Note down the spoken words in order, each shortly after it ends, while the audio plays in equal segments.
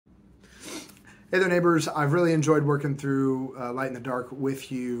Hey there, neighbors. I've really enjoyed working through Light in the Dark with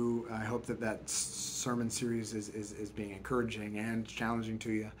you. I hope that sermon series is being encouraging and challenging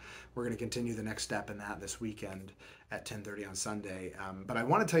to you. We're going to continue the next step in that this weekend at 10:30 on Sunday. But I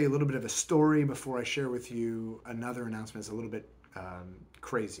want to tell you a little bit of a story before I share with you another announcement. It's a little bit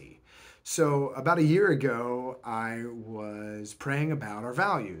crazy. So about a year ago, I was praying about our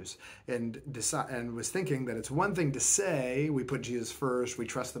values and was thinking that it's one thing to say we put Jesus first, we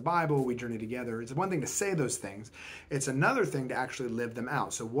trust the Bible, we journey together. It's one thing to say those things. It's another thing to actually live them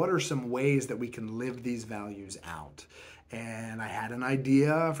out. So what are some ways that we can live these values out? And I had an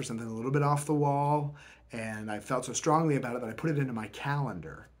idea for something a little bit off the wall, and I felt so strongly about it that I put it into my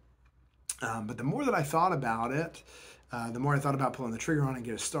calendar. But the more that I thought about it, the more I thought about pulling the trigger on and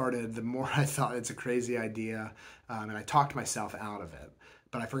get it started, the more I thought it's a crazy idea, and I talked myself out of it.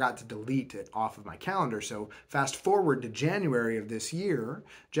 But I forgot to delete it off of my calendar. So fast forward to January of this year,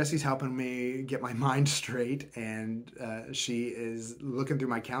 Jesse's helping me get my mind straight, and she is looking through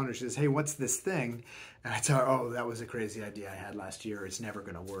my calendar. She says, "Hey, what's this thing?" And I tell her, "Oh, that was a crazy idea I had last year. It's never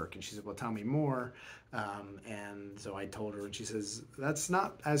going to work." And she said, "Well, tell me more." And so I told her, and she says, "That's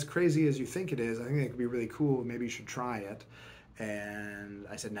not as crazy as you think it is. I think it could be really cool. Maybe you should try it." And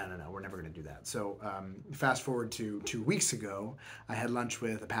I said, no, we're never going to do that. So fast forward to 2 weeks ago, I had lunch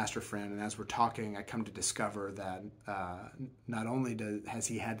with a pastor friend, and as we're talking, I come to discover that not only has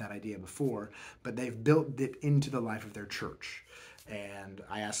he had that idea before, but they've built it into the life of their church. And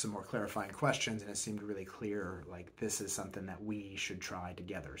I asked some more clarifying questions, and it seemed really clear, like, this is something that we should try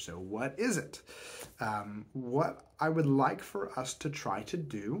together. So what is it? What I would like for us to try to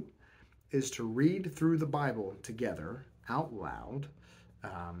do is to read through the Bible together out loud,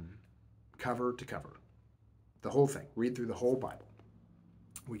 cover to cover. The whole thing. Read through the whole Bible.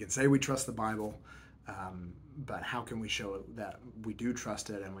 We can say we trust the Bible, but how can we show that we do trust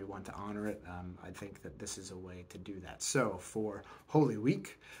it and we want to honor it? I think that this is a way to do that. So for Holy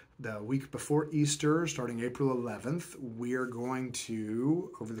Week, the week before Easter, starting April 11th, we're going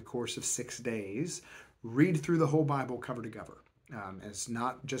to, over the course of 6 days, read through the whole Bible cover to cover. It's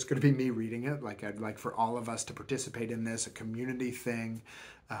not just going to be me reading it. Like, I'd like for all of us to participate in this, a community thing.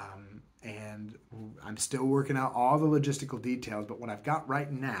 And I'm still working out all the logistical details, but what I've got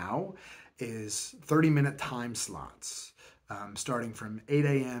right now is 30-minute time slots, starting from 8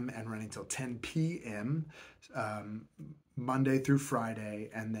 a.m. and running till 10 p.m. Monday through Friday,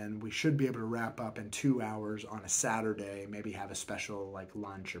 and then we should be able to wrap up in 2 hours on a Saturday, maybe have a special like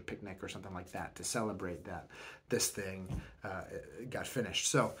lunch or picnic or something like that to celebrate that this thing got finished.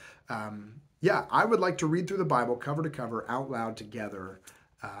 So yeah, I would like to read through the Bible cover to cover out loud together.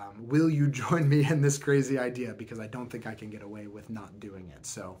 Will you join me in this crazy idea? Because I don't think I can get away with not doing it.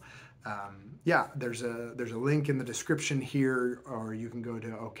 So yeah, there's a link in the description here, or you can go to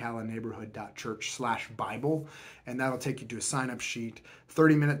ocalaNeighborhood.church/Bible, and that'll take you to a sign-up sheet,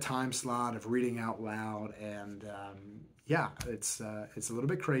 30-minute time slot of reading out loud. And yeah, it's a little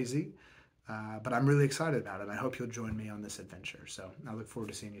bit crazy, but I'm really excited about it. I hope you'll join me on this adventure. So I look forward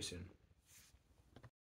to seeing you soon.